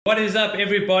What is up,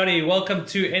 everybody? Welcome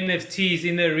to NFTs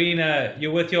in the Arena.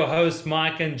 You're with your host,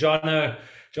 Mike and Jono.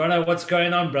 Jono, what's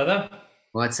going on, brother?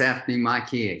 What's happening,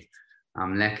 Mikey?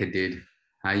 I'm lekker, dude.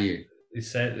 How you?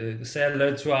 Say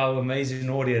hello to our amazing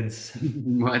audience.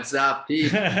 What's up,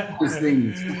 Pete? Those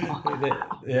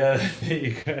Yeah, things. there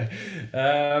you go.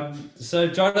 So,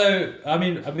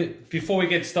 Jono, before we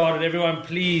get started, everyone,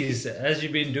 please, as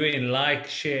you've been doing, like,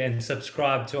 share, and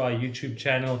subscribe to our YouTube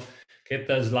channel. Get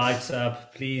those likes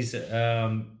up, please.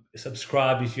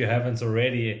 Subscribe if you haven't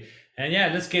already. And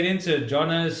yeah, let's get into it,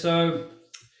 Jono. So,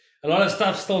 a lot of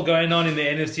stuff still going on in the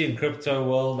NFT and crypto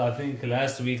world. I think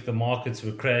last week the markets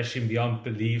were crashing beyond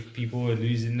belief. People were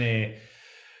losing their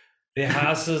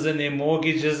houses and their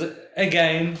mortgages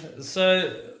again.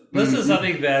 So this is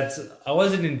something that I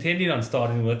wasn't intending on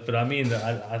starting with, but I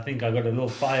think I got a little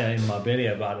fire in my belly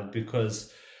about it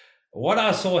because what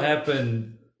I saw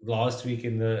happen last week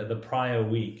in the prior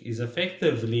week is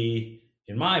effectively,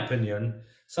 in my opinion,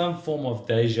 some form of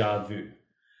deja vu.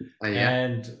 Oh, yeah.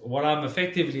 And what I'm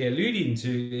effectively alluding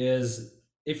to is,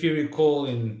 if you recall,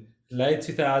 in late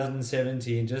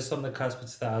 2017, just on the cusp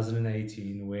of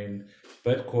 2018, when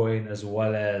Bitcoin as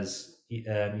well as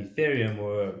Ethereum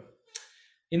were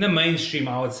in the mainstream,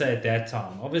 I would say at that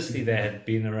time. Obviously, they had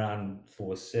been around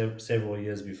for several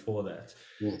years before that.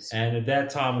 Yes. And at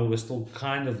that time, we were still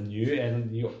kind of new.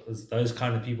 And those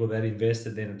kind of people that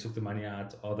invested then and took the money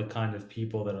out are the kind of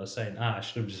people that are saying, I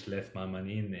should have just left my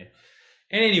money in there.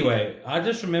 And anyway, I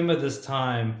just remember this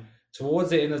time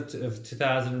towards the end of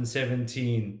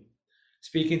 2017,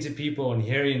 speaking to people and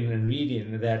hearing and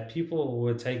reading that people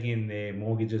were taking their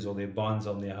mortgages or their bonds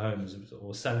on their homes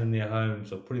or selling their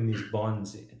homes or putting these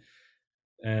bonds in,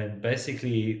 and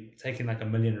basically taking like R1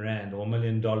 million or $1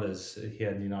 million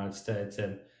here in the United States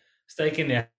and staking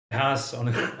their house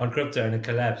on crypto, and it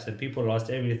collapsed and people lost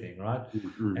everything, right?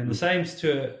 And the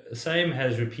same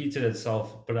has repeated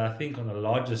itself, but I think on a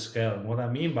larger scale. And what I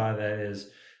mean by that is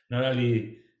not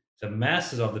only the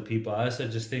masses of the people, I also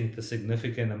just think the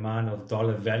significant amount of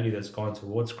dollar value that's gone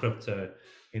towards crypto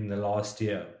in the last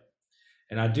year.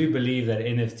 And I do believe that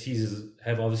NFTs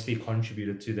have obviously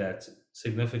contributed to that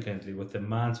significantly with the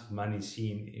amount of money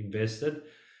seen invested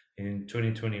in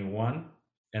 2021.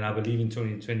 And I believe in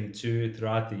 2022,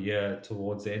 throughout the year,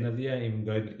 towards the end of the year, even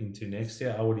going into next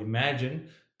year, I would imagine,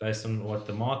 based on what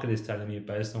the market is telling me,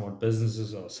 based on what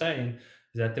businesses are saying,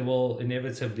 is that there will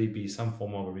inevitably be some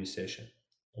form of a recession.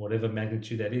 Whatever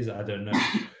magnitude that is, I don't know.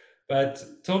 But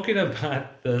talking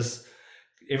about this,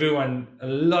 a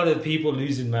lot of people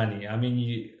losing money. I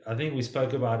think we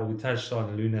spoke about it. We touched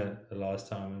on Luna the last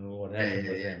time and what happened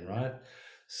with them, right?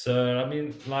 So,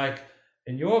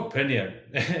 in your opinion,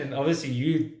 and obviously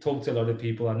you talk to a lot of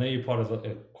people. I know you're part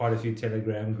of quite a few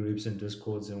Telegram groups and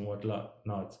Discords and whatnot.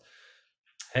 Not.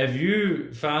 Have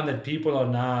you found that people are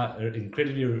now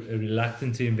incredibly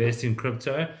reluctant to invest in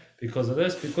crypto because of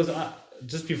this? Because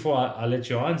just before I let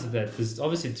you answer that, there's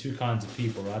obviously two kinds of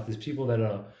people, right? There's people that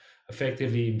are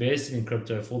effectively investing in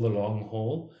crypto for the long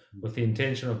haul with the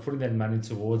intention of putting that money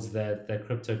towards that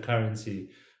cryptocurrency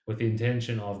with the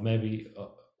intention of maybe,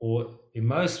 or in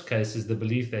most cases, the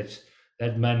belief that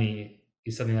that money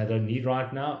is something I don't need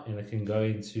right now and it can go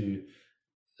into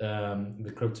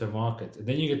the crypto market. And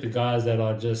then you get the guys that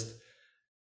are just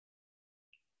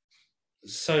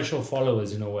social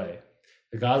followers in a way.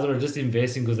 The guys that are just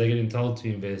investing because they're getting told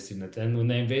to invest in it. And when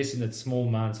they invest in it small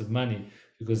amounts of money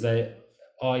because they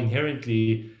are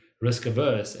inherently risk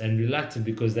averse and reluctant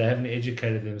because they haven't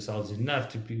educated themselves enough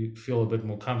to feel a bit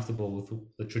more comfortable with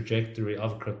the trajectory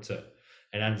of crypto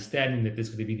and understanding that there's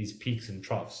going to be these peaks and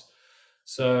troughs.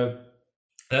 So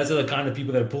those are the kind of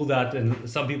people that pulled out, and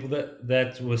some people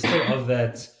that were still of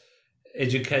that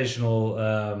educational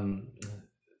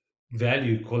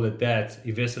value, call it that,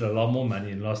 invested a lot more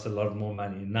money and lost a lot more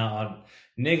money, and now are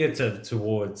negative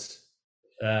towards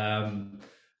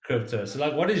crypto.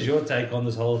 So, what is your take on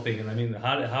this whole thing? And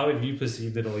how have you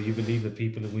perceived it, or you believe the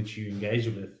people in which you engage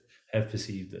with have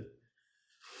perceived it?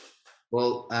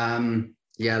 Well,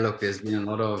 yeah. Look, there's been a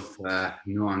lot of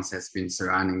nuance that's been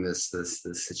surrounding this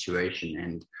situation,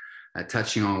 and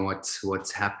touching on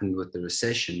what's happened with the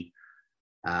recession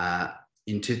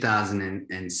in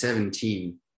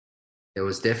 2017. There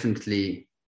was definitely,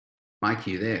 Mike,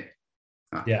 you there?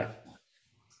 Oh. Yeah.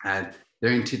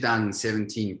 During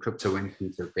 2017, crypto went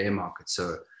into a bear market.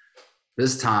 So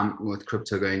this time, with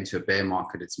crypto going into a bear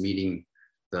market, it's meeting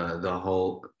the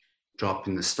whole drop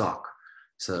in the stock.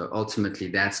 So ultimately,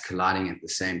 that's colliding at the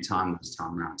same time this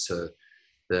time around. So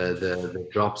the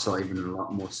drops are even a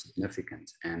lot more significant.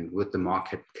 And with the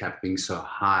market cap being so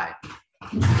high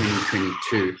in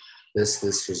 2022,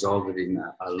 this resulted in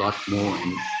a lot more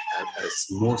and a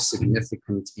more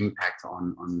significant impact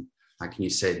on how can you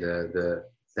say the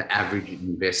average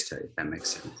investor, if that makes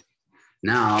sense.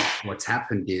 Now, what's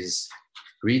happened is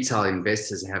retail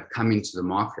investors have come into the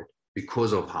market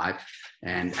because of hype,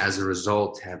 and as a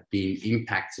result have been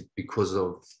impacted because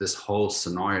of this whole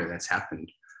scenario that's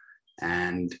happened.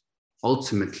 And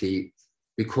ultimately,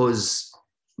 because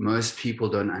most people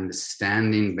don't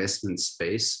understand the investment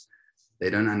space, they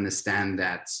don't understand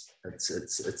that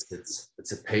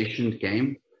it's a patient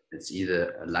game. It's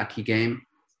either a lucky game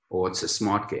or it's a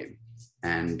smart game.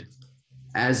 And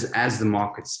as the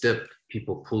markets dipped,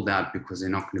 people pulled out because they're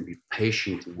not going to be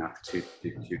patient enough to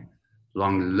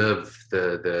long live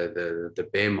the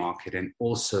bear market, and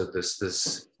also this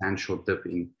substantial dip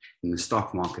in the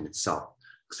stock market itself.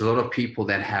 Because a lot of people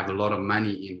that have a lot of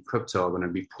money in crypto are going to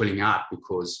be pulling out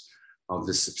because of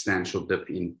the substantial dip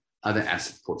in other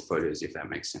asset portfolios, if that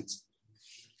makes sense.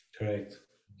 Correct.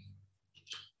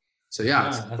 So yeah,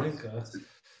 I think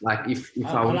like if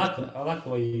I like the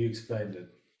way you explained it.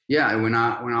 Yeah, when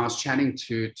I was chatting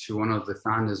to one of the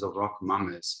founders of Rocket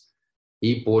Mamas,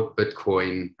 he bought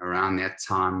Bitcoin around that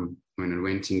time when it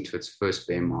went into its first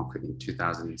bear market in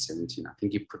 2017. I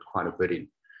think he put quite a bit in,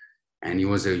 and he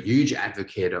was a huge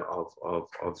advocate of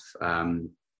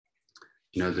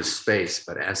the space.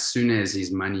 But as soon as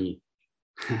his money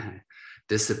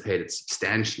dissipated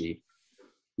substantially,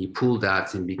 he pulled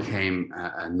out and became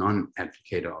a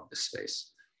non-advocate of the space.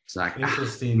 It's like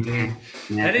interesting, dude.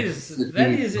 That is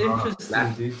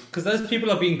interesting, dude. Because those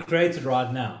people are being created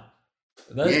right now.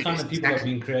 Those kind of people are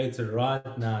being created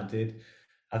right now, dude.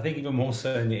 I think even more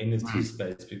so in the NFT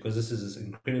space, because this is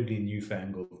incredibly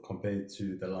newfangled compared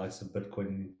to the likes of Bitcoin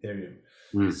and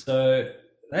Ethereum. So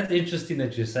that's interesting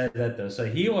that you say that, though. So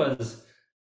he was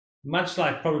much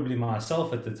like probably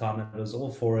myself at the time, it was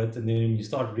all for it, and then you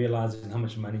start realizing how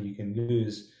much money you can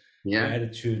lose. Your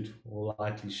attitude will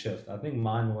likely shift. I think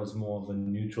mine was more of a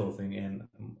neutral thing and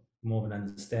more of an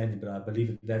understanding, but I believe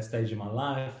at that stage in my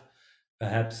life,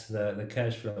 perhaps the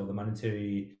cash flow, the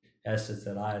monetary assets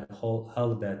that I had held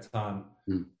at that time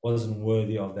wasn't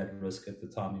worthy of that risk at the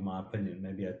time, in my opinion.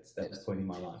 Maybe at that point in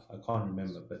my life, I can't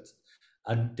remember, but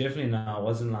I definitely know I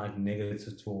wasn't like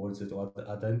negative towards it, or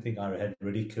I don't think I had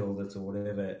ridiculed it or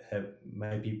whatever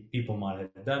maybe people might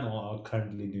have done or are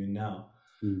currently doing now.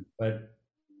 But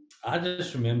I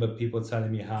just remember people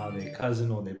telling me how their cousin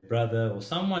or their brother or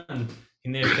someone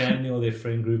in their family or their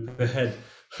friend group had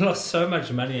lost so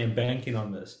much money and banking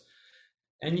on this.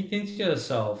 And you think to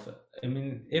yourself, I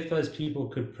mean, if those people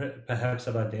could perhaps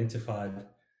have identified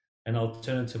an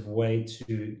alternative way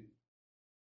to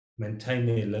maintain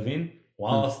their living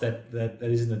whilst that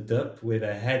is in a dip, where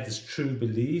they had this true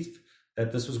belief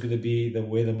that this was going to be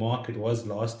where the market was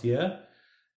last year.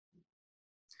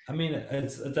 I mean,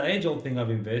 it's the age-old thing of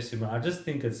investing, but I just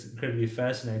think it's incredibly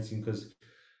fascinating because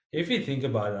if you think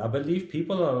about it, I believe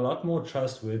people are a lot more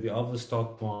trustworthy of the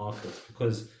stock market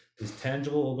because there's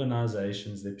tangible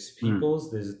organizations, there's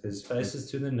peoples, there's faces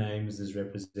to the names, there's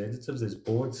representatives, there's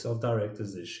boards of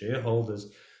directors, there's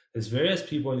shareholders, there's various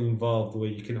people involved where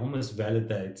you can almost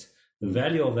validate the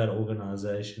value of that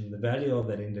organization, the value of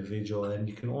that individual, and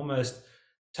you can almost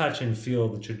touch and feel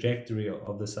the trajectory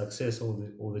of the success or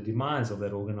the demise of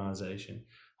that organization.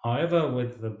 However,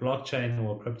 with the blockchain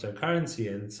or cryptocurrency,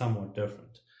 it's somewhat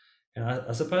different. And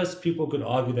I suppose people could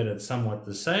argue that it's somewhat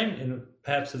the same, and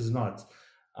perhaps it's not.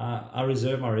 I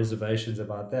reserve my reservations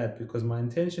about that because my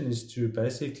intention is to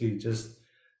basically just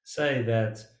say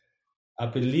that I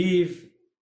believe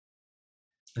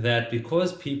that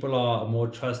because people are more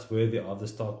trustworthy of the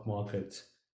stock market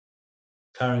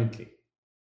currently,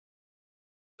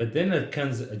 but then it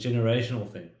becomes a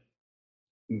generational thing.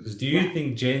 Because do you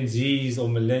think Gen Zs or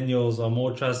millennials are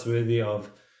more trustworthy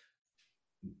of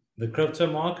the crypto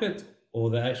market or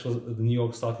the New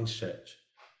York Stock Exchange?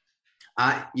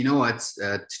 You know what,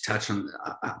 to touch on,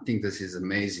 I think this is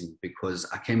amazing because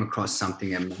I came across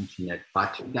something and mentioned that by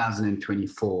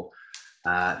 2024,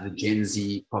 the Gen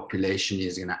Z population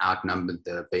is going to outnumber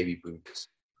the baby boomers.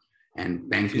 And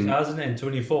banking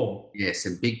 2024. Yes,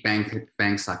 and big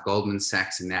banks like Goldman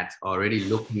Sachs and that are already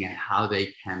looking at how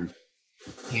they can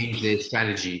change their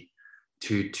strategy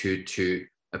to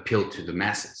appeal to the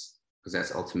masses, because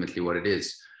that's ultimately what it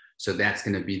is. So that's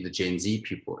going to be the Gen Z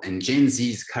people. And Gen Z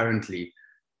is currently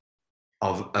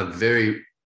of a very,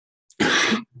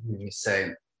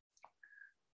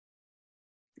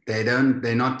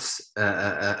 they're not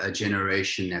a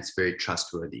generation that's very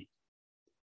trustworthy,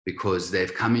 because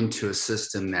they've come into a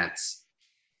system that's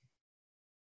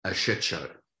a shit show.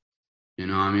 You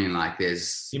know what I mean? Like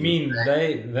You mean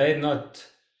they're not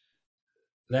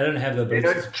they don't have the They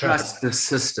ability to don't trust the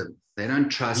system. They don't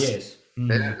trust. Yes.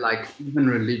 They don't like even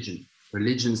religion.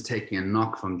 Religion's taking a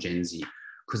knock from Gen Z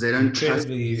because they don't trust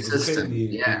the system.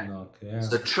 Incredibly Yeah. big knock. Yeah.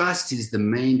 So trust is the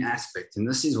main aspect, and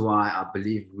this is why I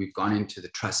believe we've gone into the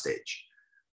trust age.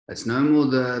 It's no more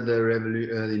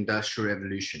the industrial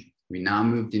revolution. We now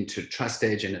moved into trust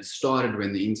age, and it started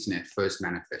when the internet first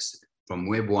manifested. From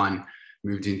Web 1,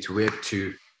 moved into Web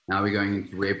 2, now we're going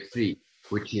into Web 3,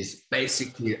 which is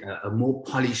basically a more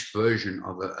polished version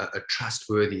of a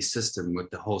trustworthy system with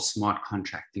the whole smart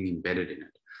contracting embedded in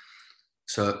it.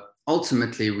 So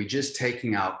ultimately, we're just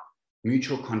taking out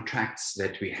mutual contracts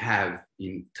that we have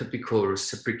in typical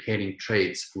reciprocating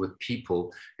trades with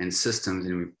people and systems,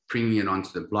 and we're bringing it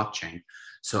onto the blockchain.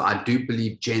 So I do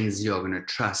believe Gen Z are going to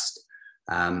trust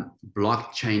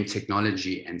blockchain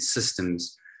technology and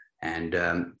systems and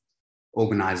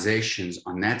organizations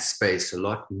on that space a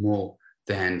lot more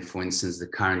than, for instance, the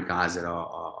current guys that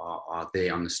are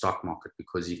there on the stock market.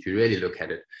 Because if you really look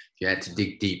at it, if you had to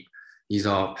dig deep, these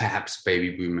are perhaps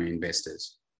baby boomer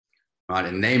investors. Right,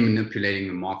 and they're manipulating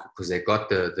the market because they got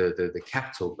the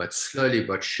capital, but slowly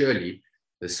but surely,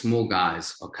 the small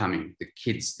guys are coming, the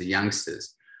kids, the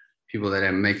youngsters, people that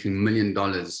are making $1 million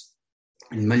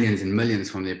and millions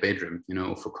from their bedroom,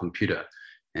 off a computer,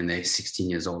 and they're 16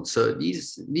 years old. So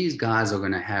these guys are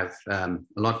going to have a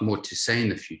lot more to say in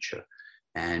the future.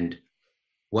 And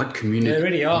what community? They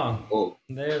already are.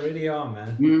 They already are,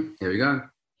 man. There we go.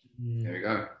 There we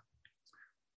go.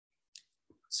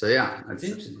 So yeah, it's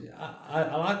interesting.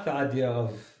 I like the idea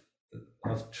of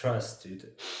trust, dude.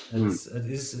 It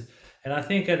is, and I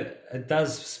think it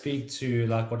does speak to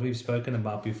like what we've spoken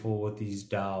about before with these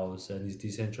DAOs and these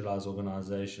decentralized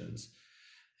organizations,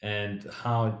 and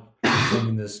how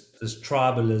forming this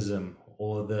tribalism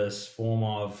or this form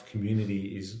of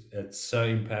community it's so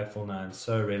impactful now and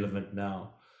so relevant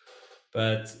now.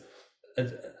 But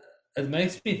it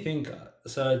makes me think.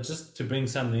 So just to bring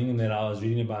something in that I was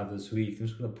reading about this week, I'm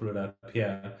just going to pull it up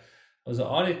here. It was an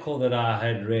article that I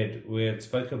had read where it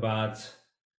spoke about,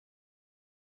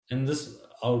 and this,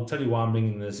 I'll tell you why I'm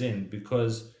bringing this in,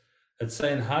 because it's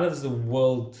saying how the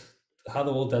world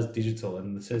does digital,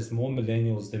 and it says more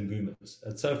millennials than boomers.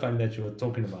 It's so funny that you were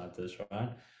talking about this, right?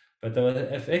 But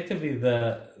effectively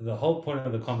the whole point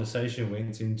of the conversation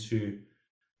went into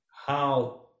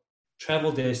how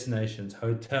travel destinations,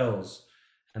 hotels,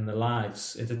 and the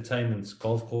likes, entertainments,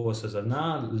 golf courses are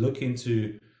now looking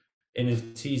to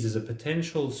NFTs as a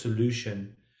potential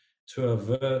solution to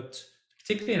avert,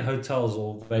 particularly in hotels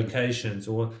or vacations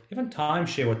or even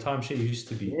timeshare, what timeshare used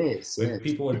to be, where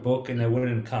people would book and they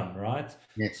wouldn't come, right?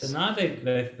 Yes. So now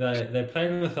they're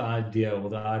playing with the idea or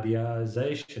the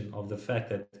idealization of the fact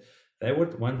that they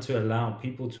would want to allow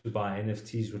people to buy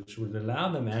NFTs, which would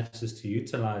allow them access to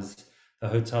utilize the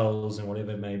hotels and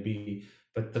whatever it may be.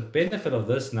 But the benefit of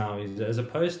this now is, as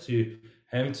opposed to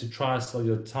having to try sell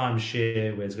your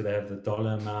timeshare where it's going to have the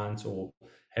dollar amount or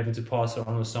having to pass it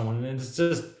on to someone, and it's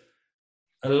just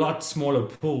a lot smaller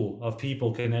pool of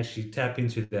people can actually tap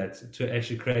into that to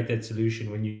actually create that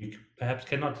solution when you perhaps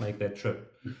cannot make that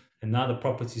trip. And now the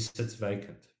property sits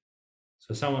vacant.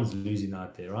 So someone's losing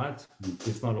out there, right?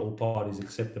 If not all parties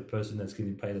except the person that's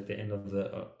getting paid at the end of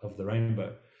the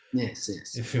rainbow. Yes.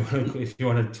 If you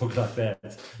want to talk like that.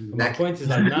 But my point is,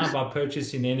 like, now by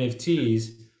purchasing NFTs,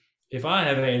 if I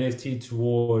have an NFT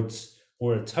towards,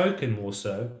 or a token more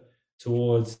so,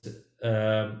 towards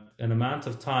an amount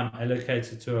of time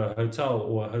allocated to a hotel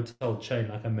or a hotel chain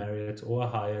like a Marriott or a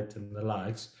Hyatt and the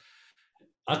likes,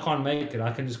 I can't make it.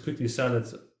 I can just quickly sell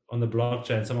it on the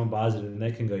blockchain. Someone buys it and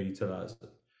they can go utilize it,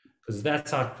 because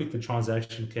that's how quick the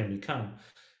transaction can become.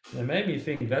 And it made me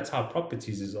think that's how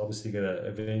properties is obviously going to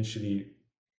eventually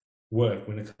work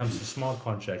when it comes to smart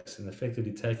contracts, and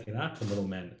effectively taking out the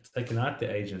middleman, taking out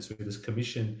the agents, where this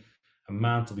commission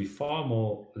amount will be far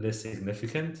more less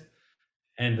significant.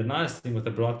 And the nice thing with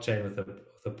the blockchain, with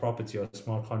the property or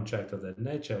smart contract of that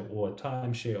nature, or a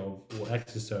timeshare or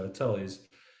access to a hotel, is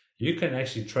you can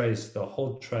actually trace the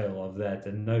whole trail of that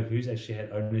and know who's actually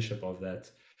had ownership of that.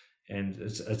 And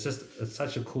it's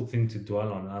such a cool thing to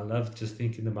dwell on. I love just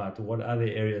thinking about what other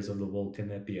areas of the world can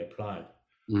that be applied.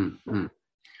 Mm-hmm.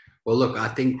 Well, look, I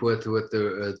think with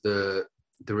the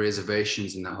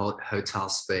reservations in the hotel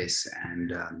space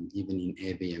and even in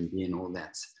Airbnb and all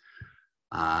that,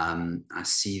 I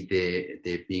see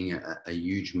there being a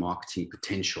huge marketing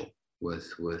potential with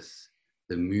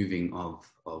the moving of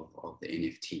the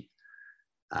NFT.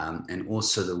 And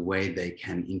also the way they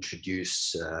can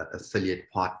introduce affiliate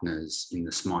partners in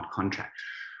the smart contract,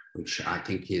 which I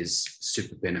think is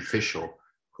super beneficial,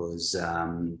 because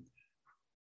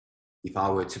if I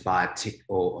were to buy a ticket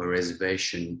or a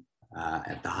reservation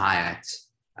at the Hyatt,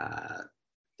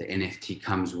 the NFT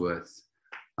comes with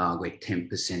like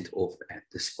 10% off at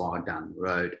the spa down the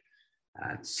road.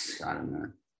 It's, I don't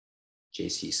know,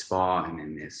 JC Spa, and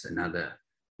then there's another,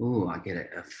 I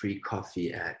get a free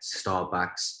coffee at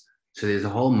Starbucks. So there's a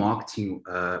whole marketing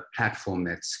platform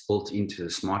that's built into the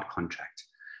smart contract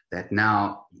that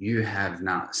now you have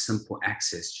now simple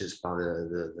access just by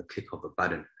the click of a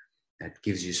button that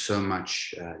gives you so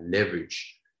much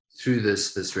leverage through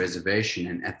this reservation.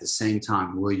 And at the same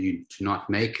time, were you to not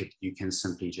make it, you can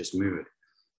simply just move it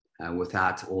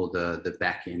without all the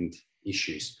back end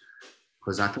issues.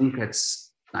 Because I think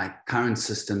it's like current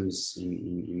systems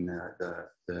in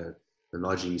the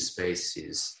lodging space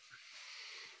is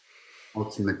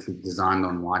ultimately designed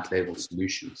on white label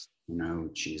solutions,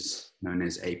 which is known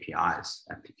as APIs,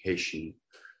 application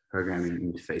programming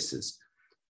interfaces.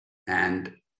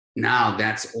 And now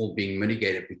that's all being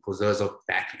mitigated because those are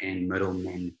back-end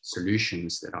middlemen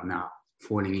solutions that are now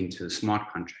falling into the smart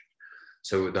contract.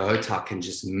 So the hotel can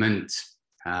just mint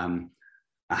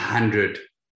 100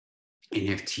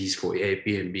 NFTs for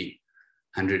Airbnb,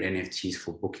 100 NFTs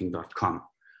for Booking.com,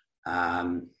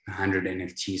 100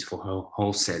 NFTs for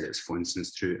wholesalers, for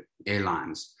instance, through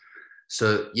airlines.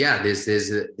 So yeah, there's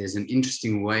an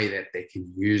interesting way that they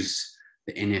can use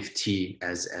the NFT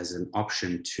as an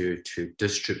option to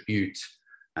distribute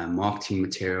marketing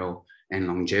material and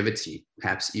longevity,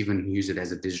 perhaps even use it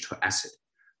as a digital asset.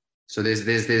 So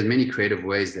there's many creative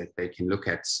ways that they can look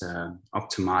at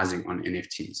optimizing on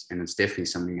NFTs, and it's definitely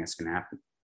something that's going to happen.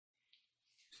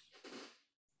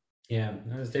 Yeah,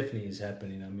 no, it definitely is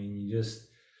happening. I mean,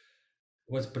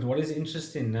 what is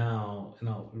interesting now,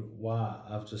 why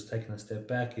I've just taken a step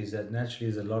back, is that naturally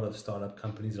there's a lot of startup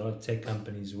companies, a lot of tech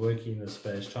companies working in the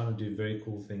space, trying to do very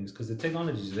cool things because the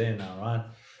technology is there now, right?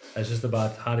 It's just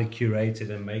about how to curate it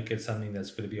and make it something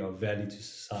that's going to be of value to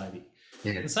society.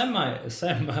 Yeah. And some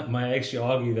might actually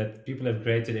argue that people have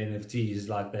created NFTs,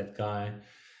 like that guy.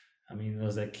 I mean, there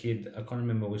was that kid, I can't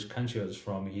remember which country it was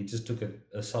from. He just took a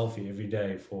selfie every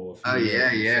day for a few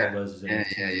years. I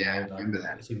remember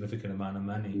that. A significant amount of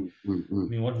money. Mm-hmm. I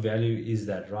mean, what value is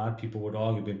that, right? People would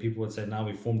argue, but people would say, now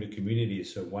we formed a community.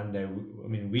 So one day,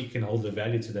 we can hold the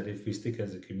value to that if we stick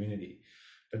as a community.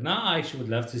 But now I actually would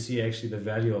love to see actually the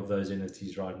value of those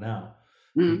NFTs right now.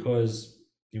 Because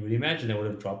you would imagine they would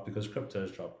have dropped because crypto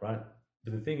has dropped, right?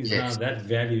 But the thing is now that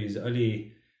value is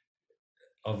only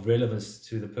of relevance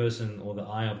to the person or the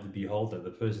eye of the beholder, the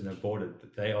person that bought it.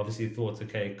 But they obviously thought,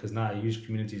 okay, because now a huge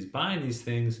community is buying these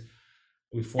things,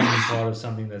 we form part of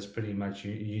something that's pretty much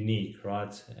unique,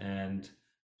 right? And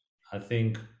I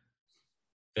think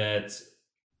that,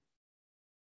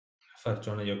 fuck,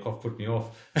 Johnny, your cough put me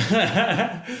off.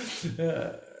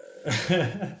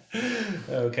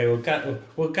 Okay, we'll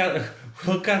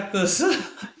cut this.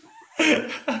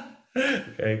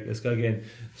 Okay, let's go again.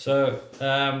 So,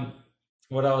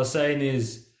 what I was saying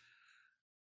is,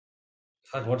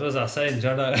 fuck, what was I saying,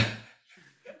 Jono?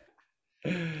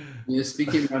 You're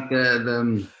speaking about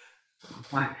the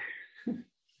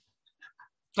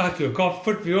fuck, your cough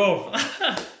put me off.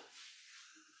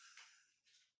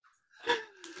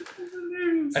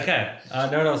 Okay, I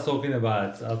know what I was talking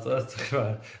about.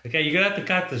 Okay, you're gonna have to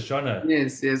cut this, Jono.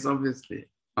 Yes, obviously.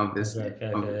 Okay,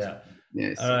 yeah.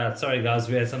 Yes. All right, sorry guys,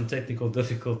 we had some technical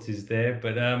difficulties there,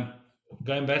 but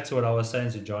going back to what I was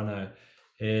saying to Jono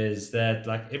is that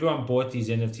like everyone bought these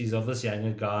NFTs of this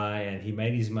younger guy and he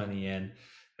made his money and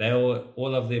they were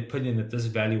all of the opinion that this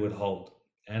value would hold.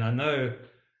 And I know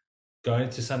going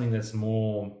to something that's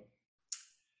more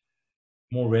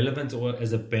relevant or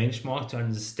as a benchmark to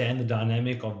understand the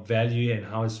dynamic of value and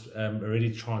how it's already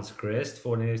transgressed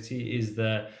for an NFT is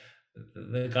the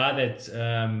guy that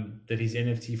his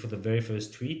NFT for the very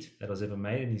first tweet that was ever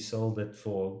made, and he sold it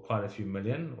for quite a few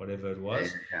million, whatever it was.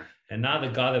 Yeah. And now the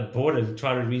guy that bought it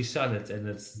tried to resell it, and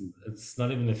it's not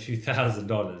even a few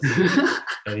 $1,000s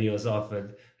that he was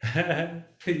offered.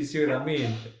 You see what I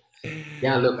mean?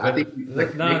 Yeah, look, I think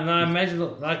imagine,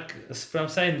 like I'm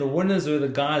saying, the winners were the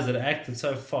guys that acted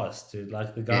so fast, dude.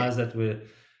 Like the guys that were,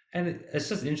 and it's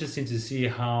just interesting to see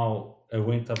how it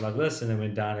went up like this and then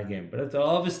went down again. But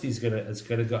obviously it's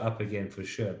gonna go up again for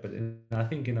sure. But I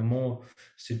think in a more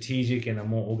strategic and a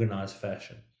more organized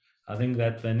fashion. I think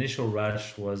that the initial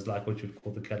rush was like what you'd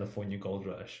call the California gold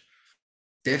rush.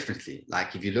 Definitely.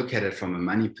 Like if you look at it from a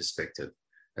money perspective,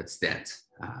 it's that.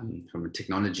 From a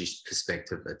technology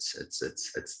perspective,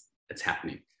 it's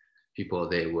happening. People are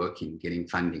there working, getting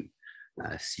funding,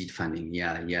 seed funding.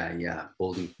 Yeah.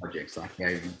 Building projects like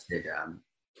Gary said.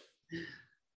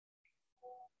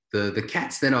 The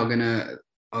cats that are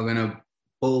gonna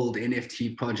build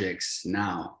NFT projects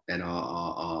now that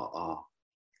are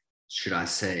should I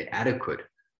say adequate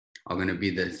are going to be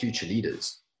the future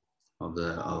leaders of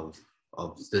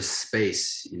this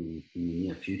space in the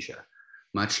near future.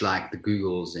 Much like the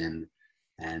Googles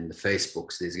and the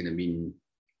Facebooks, there's going to be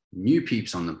new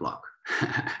peeps on the block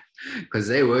because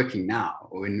they're working now.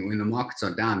 When the markets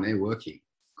are down, they're working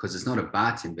because it's not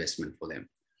about investment for them.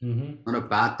 Mm-hmm. Not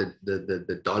about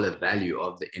the dollar value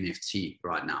of the NFT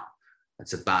right now.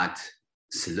 It's about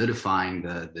solidifying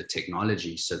the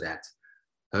technology so that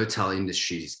hotel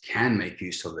industries can make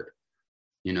use of it,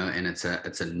 and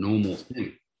it's a normal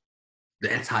thing.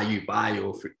 That's how you buy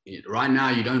right now.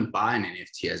 You don't buy an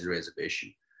NFT as a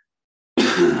reservation.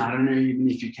 I don't know even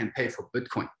if you can pay for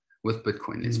Bitcoin with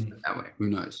Bitcoin. Let's put it that way. Who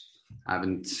knows? I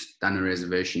haven't done a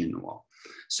reservation in a while.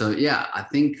 So yeah, I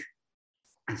think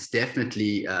it's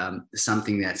definitely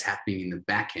something that's happening in the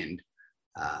back end.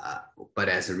 But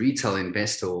as a retail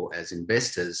investor or as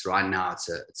investors right now, it's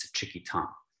a tricky time,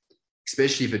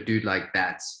 especially if a dude like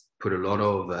that put a lot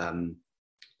of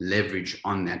leverage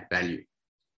on that value.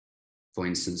 For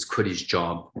instance, quit his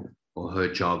job or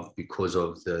her job because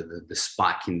of the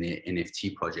spike in their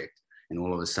NFT project, and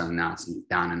all of a sudden now it's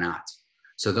down and out.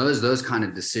 So those kind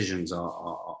of decisions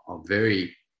are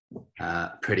very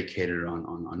predicated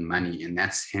on money, and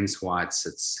that's hence why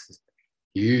it's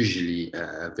usually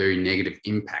a very negative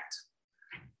impact,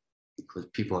 because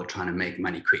people are trying to make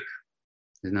money quick.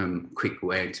 There's no quick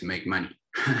way to make money,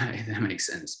 if that makes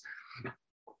sense.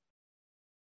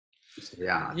 So,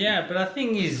 yeah, but I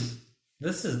think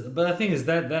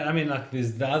that I mean, like,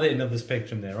 there's the other end of the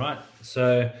spectrum there, right?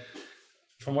 So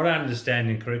from what I understand,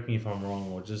 and correct me if I'm wrong,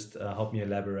 or just help me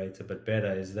elaborate a bit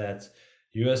better, is that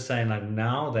you are saying, like,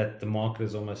 now that the market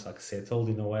is almost like settled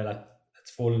in a way, like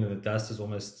it's fallen in the dust, is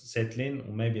almost settling,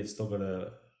 or maybe it's still got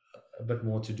a bit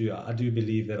more to do. I do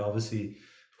believe that obviously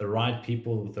the right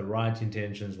people with the right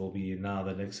intentions will be now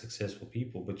the next successful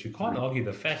people, but you can't argue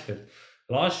the fact that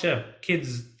last year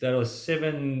kids that were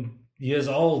 7 years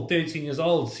old, 13 years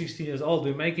old, 16 years old,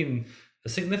 were making a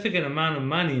significant amount of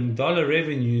money in dollar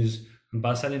revenues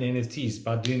by selling NFTs,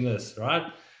 by doing this, right?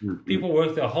 Mm-hmm. People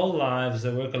work their whole lives,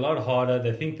 they work a lot harder,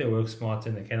 they think they work smarter,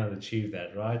 and they cannot achieve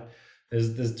that, right?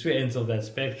 There's two ends of that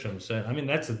spectrum. So, I mean,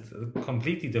 that's a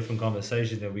completely different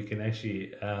conversation that we can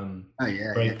actually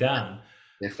break down.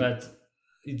 Definitely.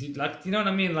 But, like, you know what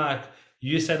I mean? Like,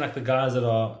 you say, like, the guys that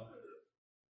are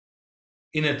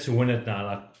in it to win it now,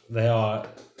 like,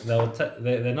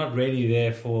 they're not really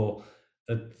there for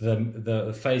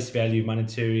the face value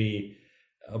monetary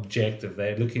objective.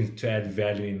 They're looking to add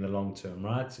value in the long term,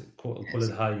 right? Call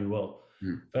it how you will.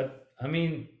 But I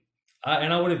mean,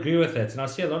 I would agree with that, and I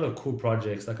see a lot of cool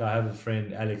projects. Like, I have a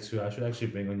friend, Alex, who I should actually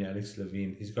bring on, you, Alex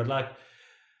Levine. He's got like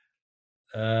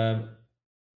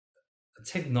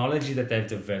technology that they've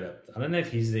developed. I don't know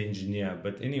if he's the engineer,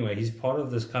 but anyway, he's part of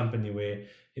this company where,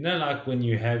 you know, like when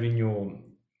you have you're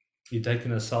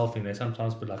taking a selfie, and they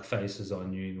sometimes put like faces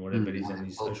on you and whatever it is on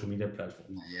these social media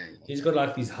platforms. He's got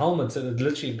like these helmets that it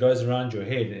literally goes around your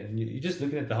head, and you're just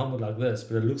looking at the helmet like this,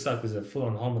 but it looks like there's a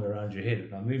full-on helmet around your head.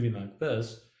 And I'm moving like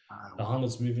this, the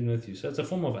helmet's moving with you. So it's a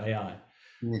form of AI,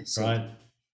 right?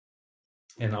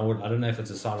 And I don't know if it's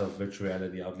a side of virtual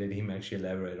reality. I'll let him actually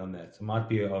elaborate on that. It might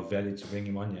be of value to bring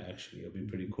him on here, actually. It'll be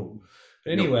pretty cool.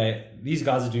 But anyway, these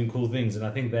guys are doing cool things, and I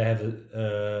think they have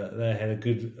they had a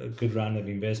good round of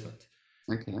investment.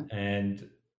 Okay.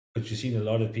 But you've seen a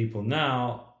lot of people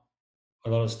now, a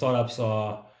lot of startups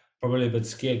are probably a bit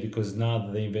scared because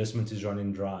now the investment is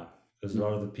running dry. Because a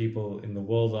lot of the people in the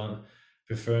world are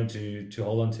preferring to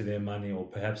hold on to their money, or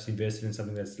perhaps invest in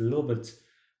something that's a little bit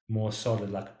more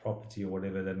solid, like a property or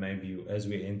whatever that may be, as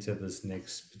we enter this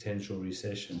next potential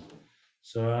recession.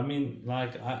 So, I mean,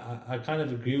 like, I kind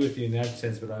of agree with you in that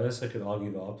sense, but I also could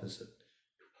argue the opposite.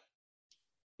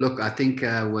 Look, I think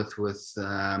with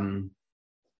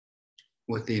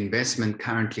the investment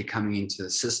currently coming into the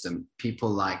system, people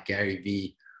like Gary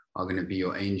Vee are going to be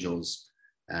your angels.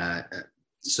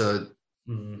 So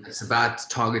it's about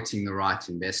targeting the right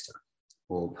investor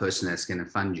or person that's going to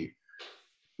fund you.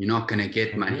 You're not going to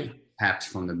get money perhaps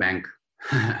from the bank.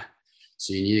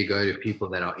 So you need to go to people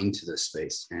that are into this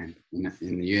space. And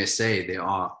in the USA, there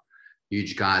are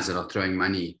huge guys that are throwing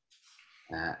money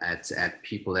at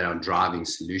people that are driving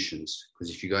solutions. Because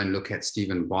if you go and look at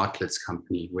Stephen Bartlett's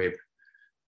company,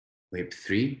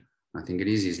 Web3, I think it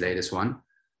is his latest one,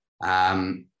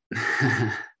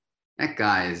 that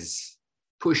guy is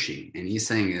pushing, and he's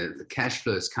saying that the cash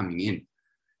flow is coming in.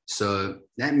 So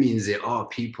that means there are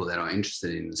people that are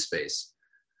interested in the space.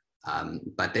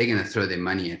 But they're going to throw their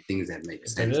money at things that make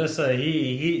sense. But also,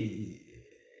 he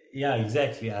Yeah,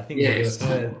 exactly. I think Yes,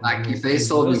 like if they but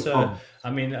sold me also,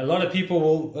 I mean, a lot of people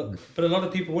will, but a lot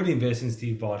of people would invest in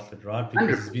Steve Bartlett, right?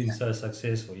 Because he's been 100%, so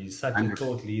successful. He's such a 100%.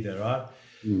 thought leader, right?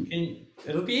 Mm.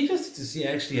 It'll be interesting to see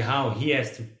actually how he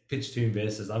has to pitch to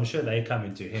investors. I'm sure they come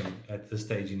into him at this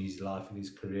stage in his life and his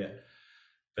career.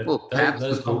 But Well, perhaps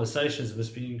those with, conversations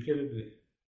must be incredibly.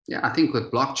 yeah, I think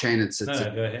with blockchain, No,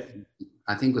 no, go ahead.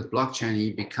 I think with blockchain,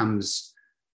 he becomes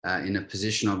in a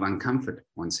position of uncomfort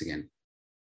once again.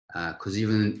 Because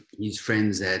even his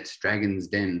friends at Dragon's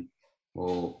Den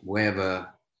or wherever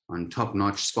on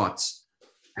top-notch spots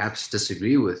perhaps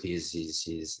disagree with his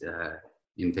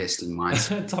investing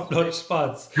mindset. Top-notch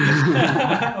spots.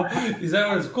 Is that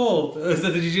what it's called? Or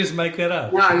did you just make that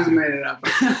up? No, I just made it up.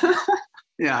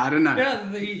 Yeah, I don't know. Yeah,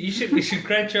 you should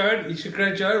create your own. You should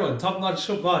create your own one. Top-notch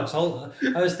spots.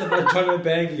 Hosted by John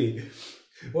O'Bagley.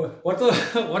 What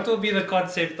will be the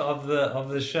concept of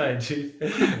the show, dude?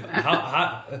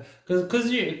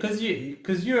 Because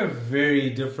you're a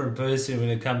very different person when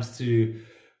it comes to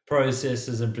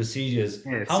processes and procedures.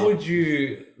 Yes, How yes. would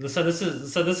you? So this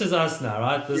is us now,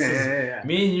 right? This is Yeah.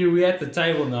 me and you. We at the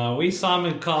table now. We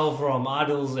Simon Cowell from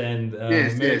Idols and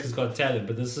Yes, America's yes. Got Talent,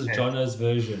 but this is Yes. Jono's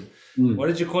version. Mm. What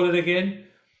did you call it again?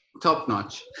 Top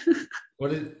notch.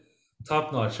 What is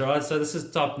top notch? Right. So this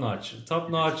is top notch. Top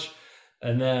notch.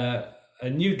 And a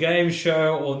new game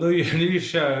show or new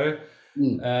show,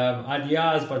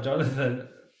 Ideas by Jonathan,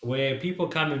 where people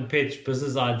come and pitch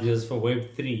business ideas for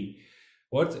Web3.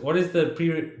 What is the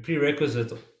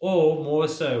prerequisite, or more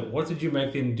so, what did you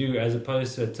make them do as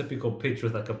opposed to a typical pitch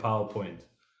with like a PowerPoint?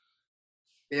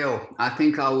 Yeah, I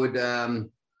think I would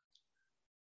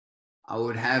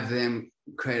have them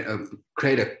create a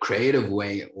creative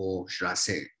way, or should I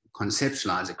say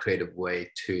conceptualize a creative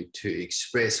way to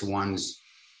express one's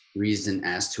reason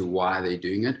as to why they're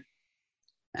doing it,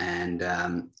 and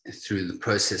through the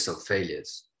process of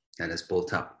failures that has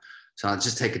built up. So I'll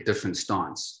just take a different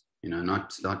stance,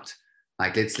 not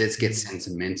like let's get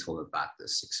sentimental about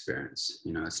this experience.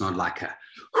 It's not like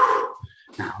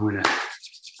now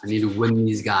I need to win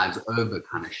these guys over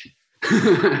kind of shit.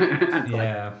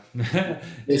 Yeah.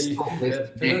 This is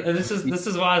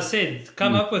why I said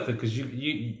come up with it, because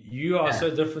you are so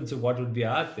different to what would be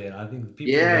out there. I think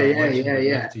people Yeah.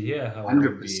 have to hear how it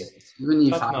would be. 100%. Even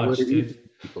if Top I notch, would dude.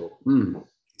 people,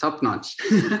 top notch.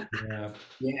 Yeah.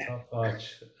 Top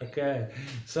notch. Okay.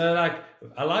 So like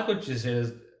I like what you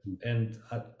said, and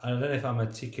I don't know if I'm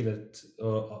articulate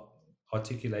or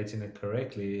articulating it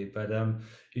correctly, but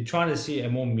you're trying to see a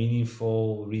more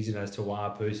meaningful reason as to why a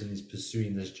person is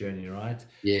pursuing this journey, right?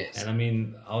 Yes. And I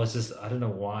mean, I don't know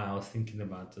why I was thinking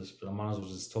about this, but I might as well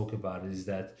just talk about it, is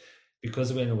that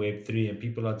because we're in Web3 and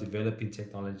people are developing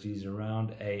technologies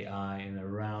around AI and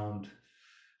around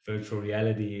virtual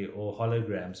reality or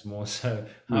holograms more so,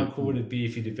 how cool would it be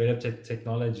if you developed a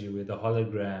technology where the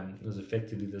hologram was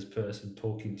effectively this person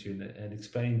talking to you and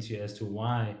explaining to you as to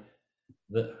why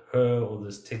her or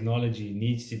this technology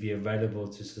needs to be available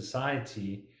to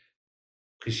society,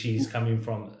 because she's coming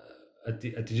from a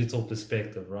digital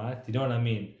perspective, right? You know what I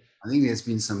mean? I think there's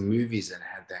been some movies that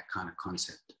have that kind of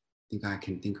concept. I think I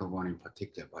can think of one in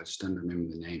particular, but I just don't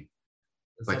remember the name.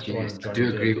 But yes, I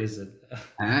do agree. Is it?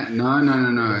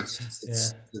 No.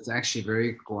 It's actually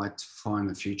very quite far in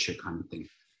the future kind of thing.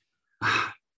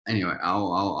 Anyway,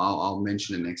 I'll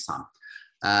mention it next time.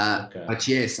 Okay. But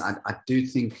yes, I do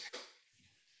think.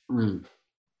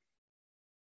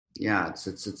 Yeah,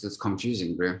 it's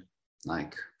confusing, bro.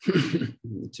 Like,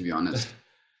 to be honest.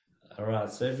 All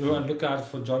right, so everyone look out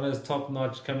for Jono's Top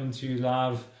Notch coming to you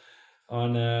live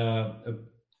on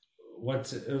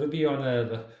what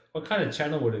kind of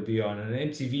channel would it be on? An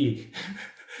MTV.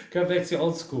 Go back to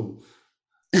old school.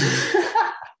 Think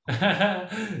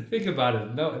about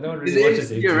it. No one really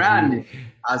watches MTV. Around.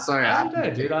 Sorry, I don't know,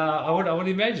 dude. I would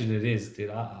imagine it is, dude.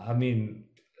 I mean,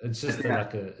 it's just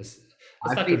like a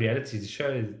reality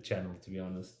show channel, to be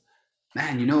honest.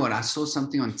 Man, you know what? I saw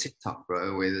something on TikTok,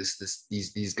 bro, where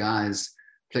these guys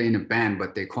play in a band,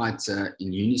 but they're quite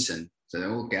in unison. So they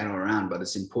all gather around, but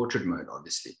it's in portrait mode,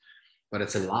 obviously. But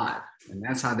it's a live. And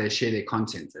that's how they share their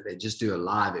content. They just do a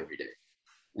live every day.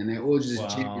 And they all just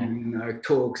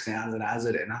talk, how's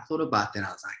it. And I thought about that.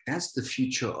 I was like, that's the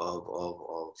future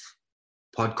of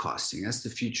podcasting. That's the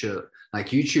future. Like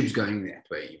YouTube's going that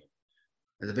way.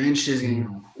 The bench is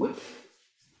going,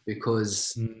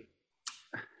 because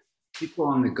people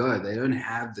on the go, they don't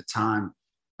have the time.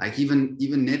 Like even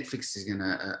Netflix is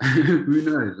gonna, who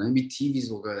knows, maybe TVs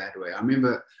will go that way. I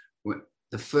remember when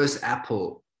the first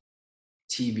Apple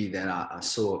TV that I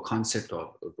saw a concept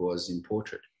of, it was in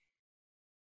portrait.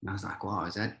 And I was like, wow,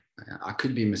 is that I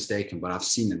could be mistaken, but I've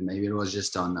seen it. Maybe it was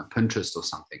just on Pinterest or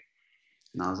something.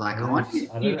 And I was like, I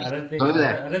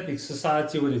don't think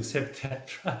society would accept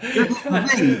that. This is the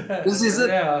thing. This is it.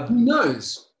 Yeah. Who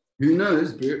knows? Who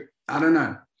knows, bro? I don't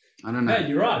know. No,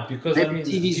 you're right, because Maybe I mean,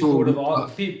 TVs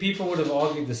people would have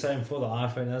argued the same for the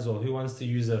iPhone as well. Who wants to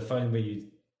use a phone where you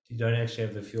don't actually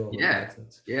have the feel of the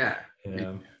buttons? Yeah.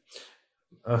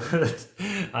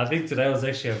 I think today was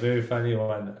actually a very funny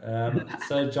one.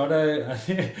 So, Jono, I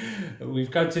think we've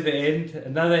come to the end.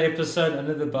 Another episode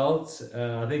under the belt.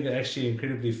 I think actually an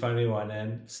incredibly funny one,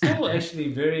 and still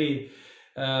actually very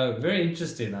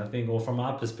interesting, I think, or from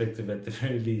our perspective at the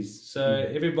very least. So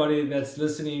everybody that's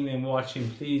listening and watching,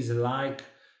 please like,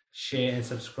 share, and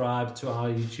subscribe to our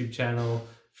YouTube channel.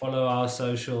 Follow our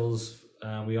socials.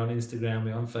 We're on Instagram,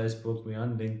 we're on Facebook, we're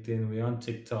on LinkedIn, we're on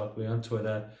TikTok, we're on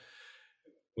Twitter,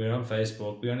 we're on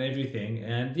Facebook, we're on everything.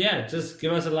 And yeah, just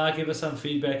give us a like, give us some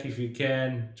feedback if you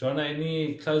can. John,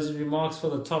 any closing remarks for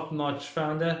the top-notch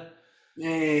founder?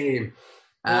 Hey.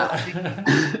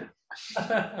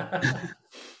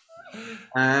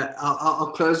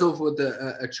 I'll close off with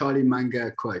a Charlie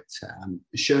Munger quote.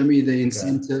 Show me the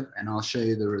incentive and I'll show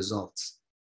you the results.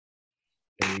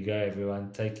 There you go,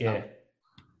 everyone. Take care.